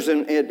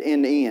losing it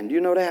in the end.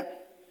 You know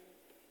that?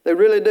 They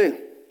really do.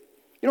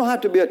 You don't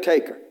have to be a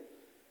taker.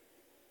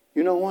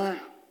 You know why?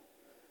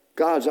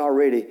 God's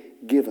already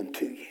given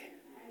to you.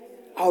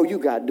 All you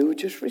got to do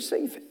is just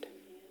receive it.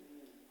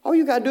 All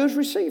you got to do is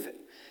receive it.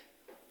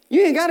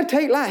 You ain't got to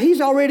take life.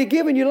 He's already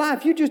given you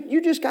life. You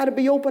just got to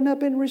be open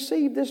up and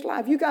receive this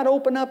life. You got to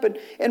open up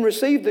and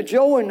receive the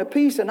joy and the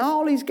peace and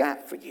all He's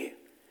got for you.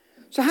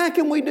 So how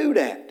can we do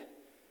that?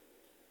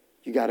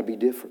 You got to be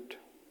different.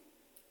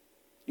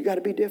 You got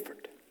to be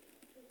different.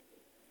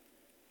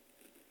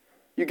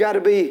 You got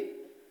to be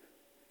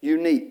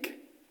unique.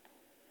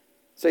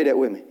 Say that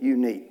with me.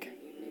 Unique.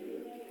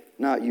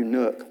 Not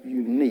eunuch.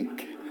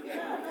 Unique.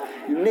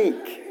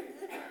 Unique.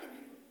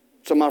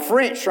 So my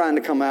French trying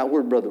to come out.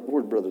 Where's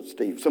Brother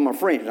Steve? So my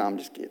French. No, I'm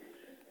just kidding.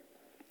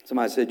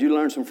 Somebody said, you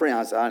learn some French.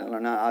 I said, I didn't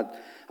learn that.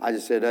 I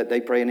just said,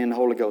 they praying in the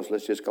Holy Ghost.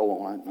 Let's just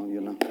go on.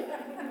 You know.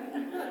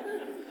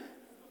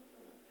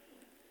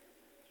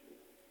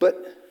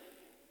 But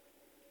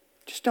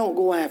just don't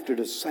go after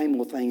the same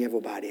old thing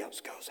everybody else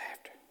goes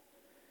after.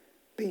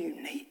 Be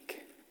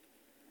unique.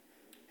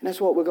 And that's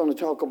what we're going to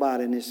talk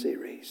about in this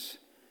series.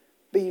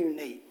 Be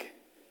unique.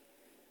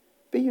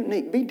 Be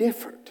unique. Be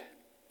different.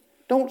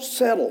 Don't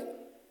settle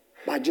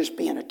by just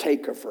being a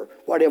taker for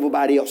what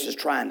everybody else is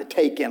trying to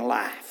take in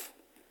life.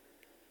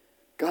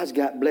 God's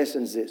got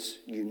blessings that's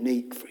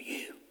unique for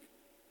you.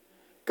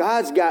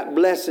 God's got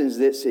blessings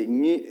that's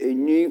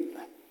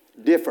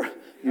different,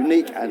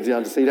 unique. I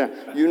didn't see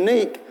that.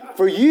 Unique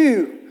for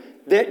you.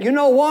 That you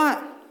know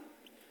what?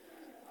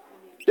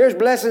 There's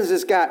blessings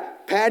that's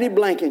got Patty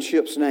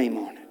Blankenship's name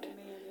on it.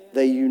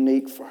 They're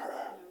unique for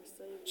her.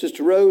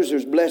 Sister Rose,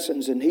 there's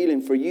blessings and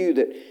healing for you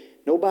that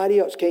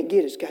nobody else can't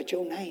get. It's got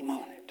your name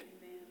on it.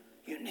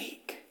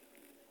 Unique.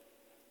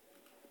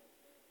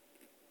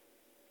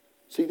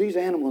 See, these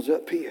animals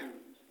up here,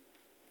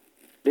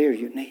 they're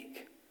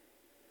unique.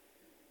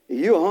 If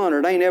you're a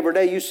hunter, it ain't every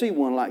day you see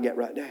one like that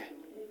right there.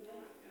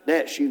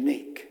 That's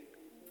unique.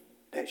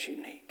 That's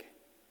unique.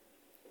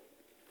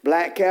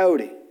 Black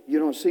coyote, you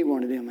don't see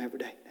one of them every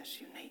day. That's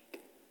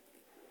unique.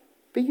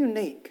 Be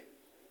unique.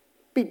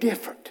 Be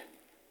different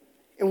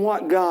in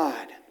what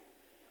God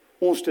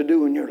wants to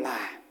do in your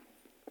life.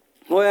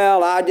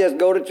 Well, I just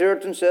go to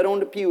church and sit on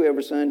the pew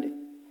every Sunday.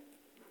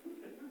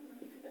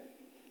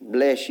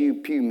 Bless you,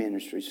 pew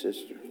ministry,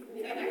 sister.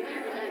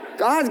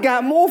 God's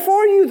got more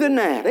for you than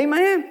that.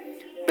 Amen?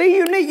 Be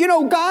unique. You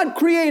know, God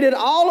created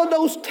all of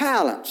those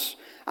talents.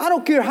 I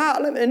don't care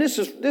how, and this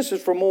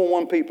is for more than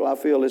one people, I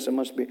feel this, it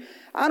must be.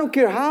 I don't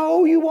care how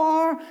old you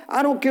are.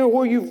 I don't care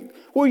where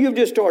you've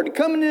just started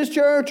coming to this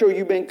church or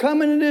you've been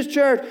coming to this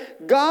church.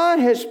 God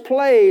has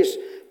placed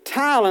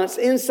talents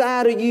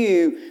inside of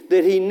you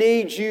that He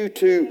needs you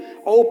to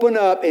open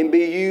up and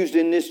be used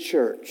in this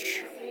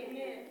church.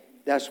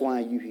 That's why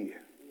you're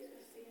here.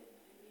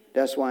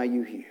 That's why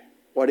you're here.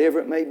 Whatever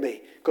it may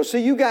be. Because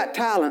see, you got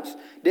talents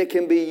that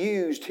can be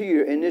used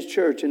here in this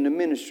church in the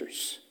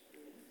ministries.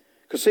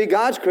 Because see,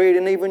 God's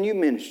creating even new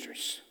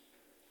ministries.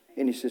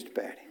 Isn't He, Sister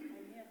Patty?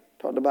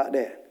 Talked about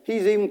that.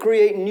 He's even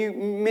creating new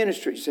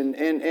ministries. And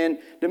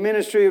the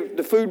ministry of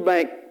the food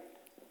bank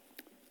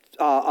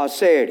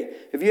Saturday.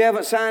 If you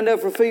haven't signed up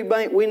for food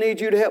bank, we need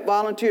you to help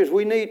volunteers.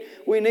 We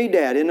need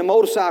that. In the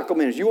motorcycle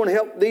ministry, you want to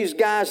help these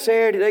guys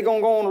Saturday, they're going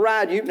to go on a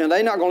ride. Now,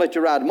 they're not going to let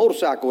you ride the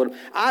motorcycle with them.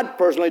 I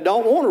personally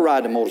don't want to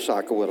ride the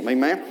motorcycle with them.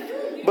 Amen?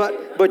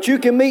 But you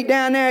can meet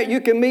down there.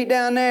 You can meet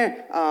down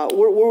there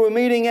where we're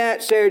meeting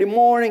at Saturday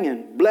morning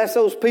and bless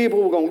those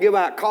people. We're going to give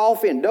out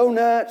coffee and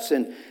donuts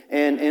and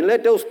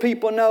let those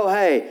people know,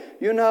 hey,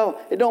 you know,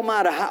 it don't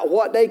matter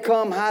what they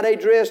come, how they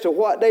dressed, or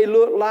what they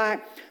look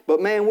like. But,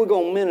 man, we're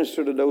going to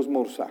minister to those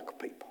motorcycle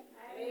people.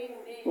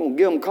 We're going to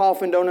give them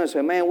coffee and donuts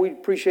and say, man, we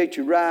appreciate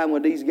you riding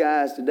with these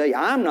guys today.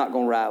 I'm not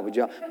going to ride with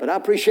y'all, but I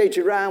appreciate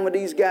you riding with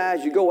these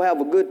guys. You go have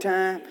a good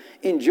time.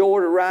 Enjoy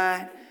the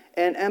ride.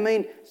 And, I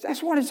mean,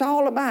 that's what it's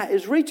all about,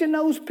 is reaching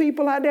those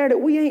people out there that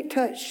we ain't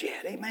touched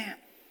yet. Amen.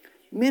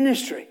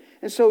 Ministry.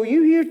 And so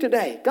you here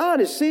today. God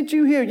has sent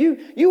you here.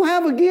 You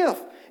have a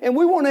gift. And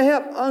we want to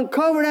help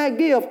uncover that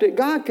gift that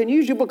God can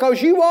use you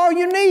because you are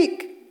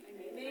unique.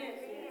 Amen.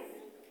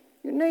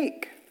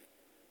 Unique.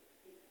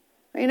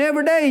 And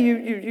every day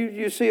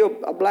you see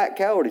a black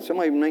coyote. Some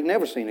of you ain't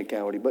never seen a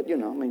coyote, but you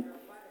know, I mean,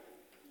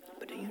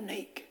 but they're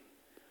unique.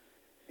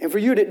 And for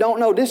you that don't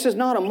know, this is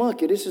not a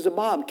monkey. This is a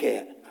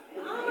bobcat.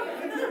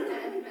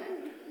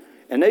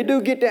 And they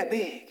do get that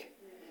big.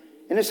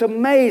 And it's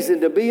amazing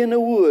to be in the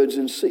woods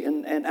and see.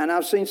 And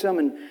I've seen some,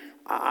 and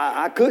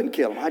I couldn't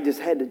kill them. I just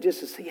had to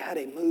see how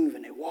they move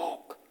and they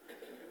walk.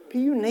 Be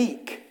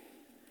unique.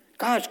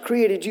 God's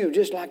created you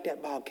just like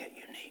that bobcat,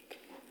 unique.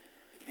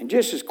 And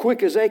just as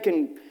quick as they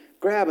can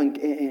grab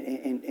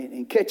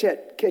and catch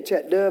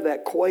that dove,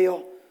 that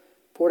quail,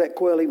 before that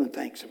quail even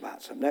thinks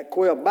about something. That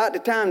quail, about the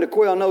time the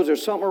quail knows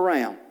there's something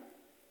around,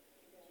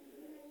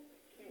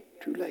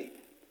 too late.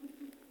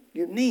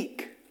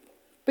 Unique.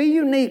 Be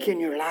unique in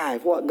your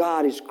life, what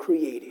God has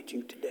created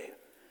you to do.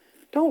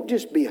 Don't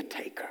just be a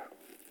taker.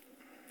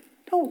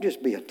 Don't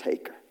just be a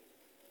taker.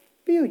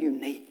 Be a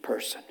unique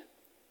person.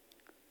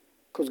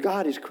 Because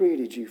God has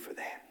created you for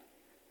that.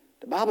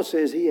 The Bible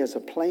says He has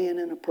a plan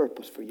and a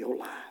purpose for your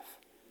life.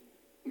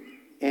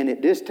 And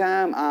at this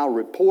time, I'll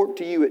report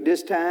to you at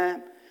this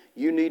time,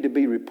 you need to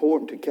be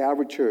reporting to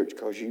Calvary Church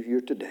because you're here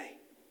today.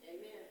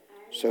 Amen.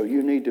 So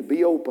you need to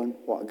be open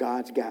what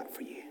God's got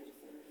for you.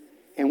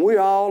 And we're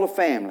all a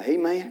family.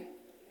 Amen.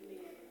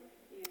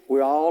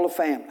 We're all a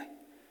family.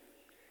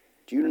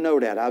 You know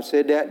that. I've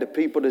said that to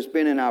people that's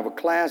been in our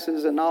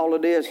classes and all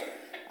of this.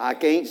 I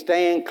can't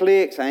stand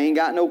cliques. I ain't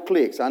got no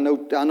cliques. I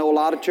know a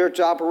lot of church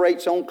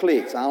operates on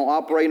cliques. I don't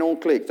operate on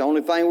cliques. The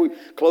only thing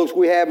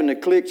we have in the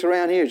cliques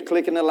around here is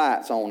clicking the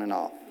lights on and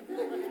off.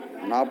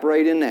 I'm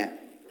operating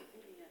that.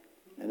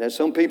 And that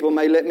some people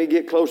may let me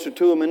get closer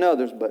to them than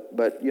others,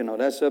 but you know,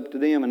 that's up to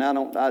them, and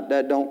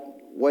that don't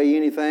weigh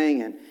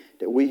anything, and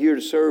that we're here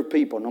to serve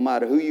people, no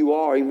matter who you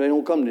are, even if they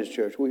don't come to this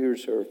church, we're here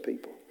to serve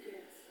people.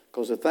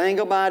 Because the thing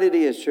about it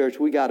is, church,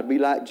 we got to be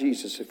like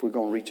Jesus if we're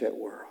going to reach that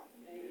world.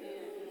 Amen.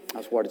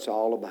 That's what it's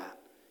all about.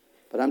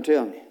 But I'm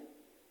telling you,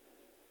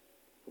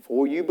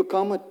 before you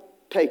become a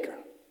taker,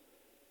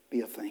 be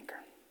a thinker.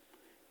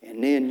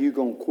 And then you're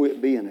going to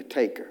quit being a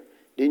taker.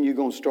 Then you're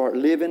going to start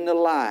living the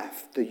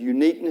life, the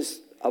uniqueness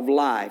of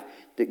life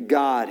that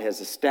God has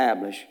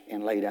established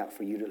and laid out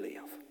for you to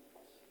live.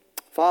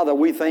 Father,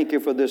 we thank you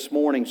for this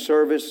morning's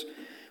service.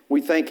 We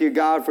thank you,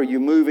 God, for you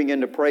moving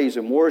into praise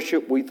and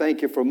worship. We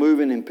thank you for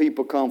moving and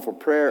people come for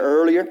prayer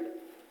earlier.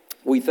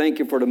 We thank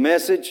you for the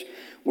message.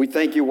 We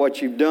thank you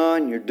what you've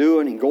done, you're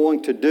doing, and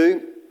going to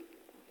do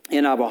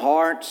in our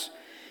hearts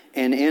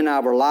and in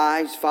our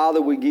lives. Father,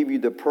 we give you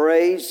the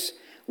praise.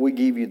 We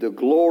give you the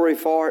glory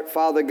for it,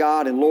 Father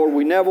God. And Lord,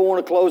 we never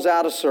want to close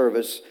out a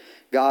service,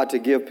 God, to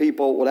give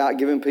people without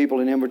giving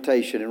people an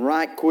invitation. And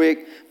right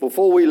quick,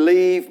 before we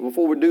leave,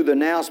 before we do the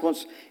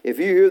announcements, if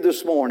you're here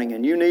this morning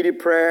and you needed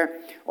prayer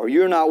or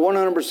you're not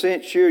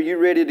 100% sure you're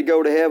ready to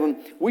go to heaven,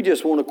 we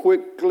just want to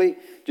quickly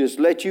just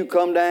let you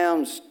come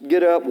down,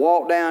 get up,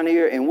 walk down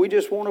here, and we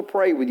just want to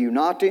pray with you,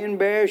 not to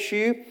embarrass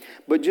you,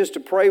 but just to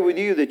pray with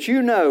you that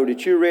you know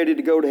that you're ready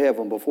to go to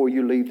heaven before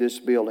you leave this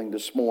building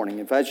this morning.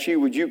 If that's you,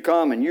 would you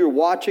come and you're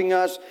watching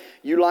us,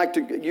 you like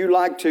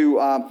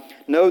to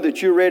know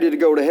that you're ready to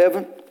go to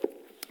heaven?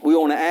 we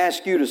want to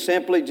ask you to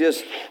simply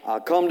just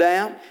come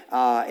down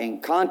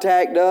and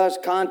contact us.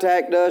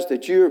 Contact us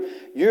that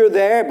you're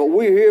there, but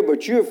we're here,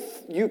 but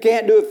you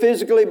can't do it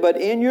physically, but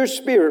in your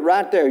spirit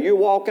right there, you're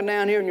walking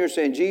down here and you're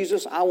saying,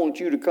 Jesus, I want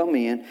you to come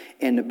in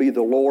and to be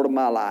the Lord of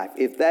my life.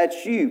 If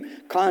that's you,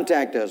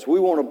 contact us. We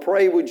want to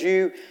pray with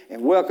you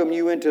and welcome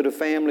you into the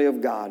family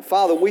of God.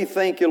 Father, we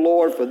thank you,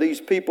 Lord, for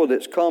these people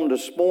that's come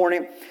this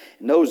morning.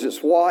 And those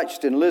that's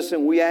watched and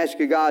listened, we ask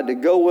you, God, to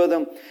go with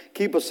them.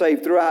 Keep us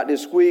safe throughout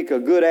this week. A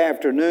good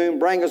afternoon.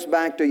 Bring us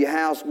back to your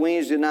house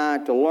Wednesday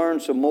night to learn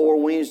some more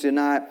Wednesday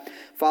night.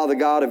 Father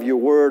God, of your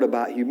word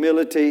about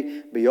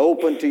humility. Be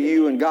open to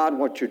you and God,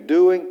 what you're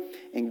doing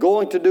and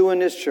going to do in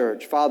this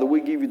church. Father,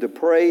 we give you the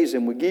praise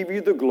and we give you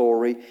the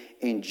glory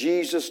in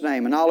Jesus'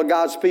 name. And all of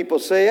God's people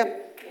say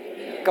it.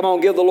 Amen. Come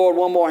on, give the Lord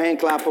one more hand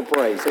clap of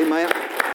praise. Amen.